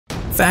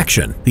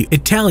Faction: the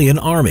Italian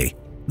Army,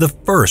 the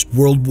First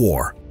World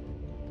War.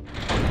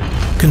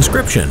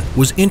 Conscription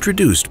was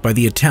introduced by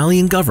the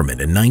Italian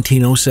government in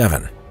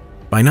 1907.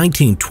 By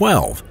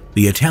 1912,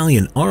 the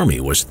Italian army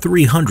was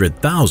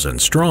 300,000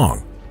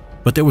 strong,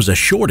 but there was a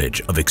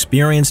shortage of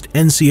experienced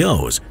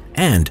NCOs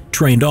and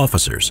trained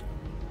officers.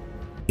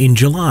 In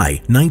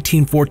July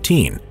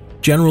 1914,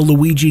 General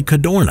Luigi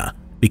Cadorna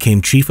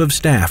became Chief of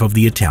Staff of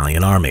the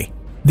Italian Army.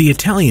 The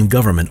Italian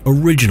government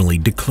originally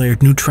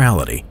declared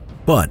neutrality,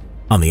 but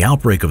on the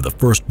outbreak of the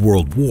First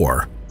World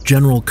War,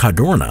 General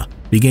Cadorna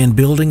began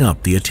building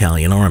up the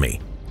Italian army,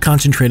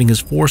 concentrating his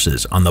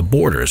forces on the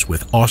borders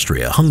with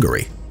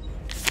Austria-Hungary.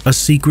 A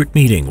secret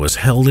meeting was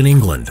held in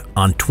England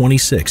on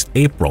 26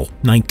 April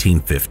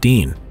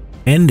 1915,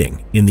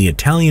 ending in the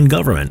Italian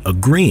government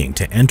agreeing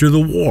to enter the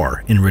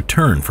war in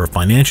return for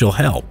financial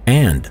help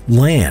and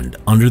land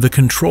under the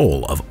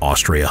control of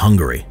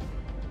Austria-Hungary.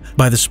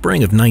 By the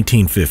spring of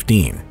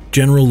 1915,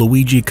 General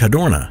Luigi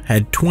Cadorna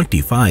had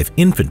 25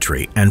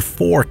 infantry and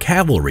 4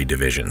 cavalry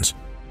divisions.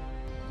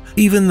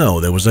 Even though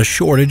there was a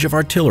shortage of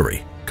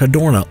artillery,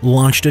 Cadorna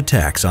launched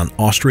attacks on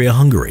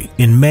Austria-Hungary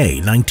in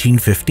May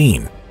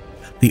 1915.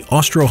 The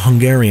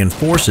Austro-Hungarian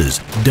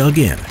forces dug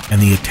in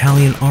and the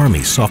Italian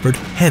army suffered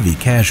heavy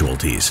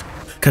casualties.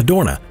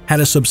 Cadorna had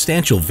a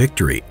substantial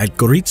victory at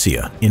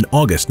Gorizia in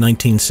August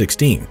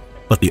 1916,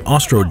 but the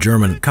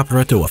Austro-German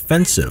Caporetto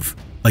offensive,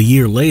 a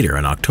year later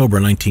in October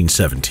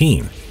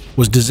 1917,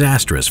 was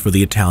disastrous for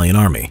the Italian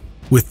army.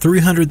 With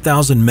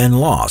 300,000 men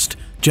lost,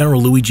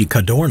 General Luigi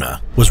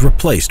Cadorna was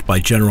replaced by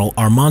General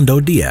Armando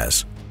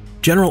Diaz.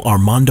 General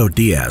Armando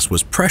Diaz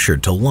was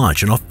pressured to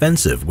launch an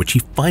offensive, which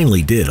he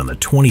finally did on the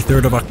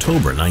 23rd of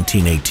October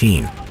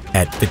 1918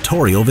 at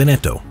Vittorio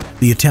Veneto.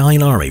 The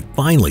Italian army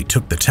finally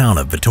took the town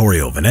of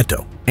Vittorio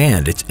Veneto,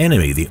 and its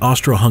enemy, the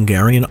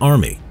Austro-Hungarian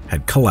army,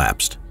 had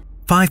collapsed.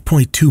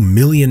 5.2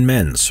 million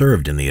men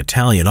served in the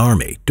Italian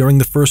army during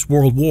the First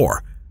World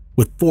War,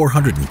 with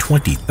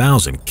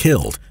 420,000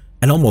 killed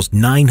and almost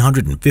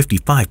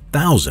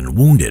 955,000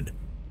 wounded.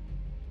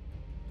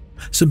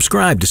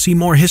 Subscribe to see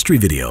more history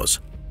videos.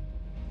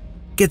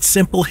 Get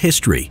Simple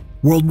History,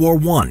 World War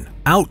I,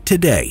 out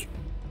today.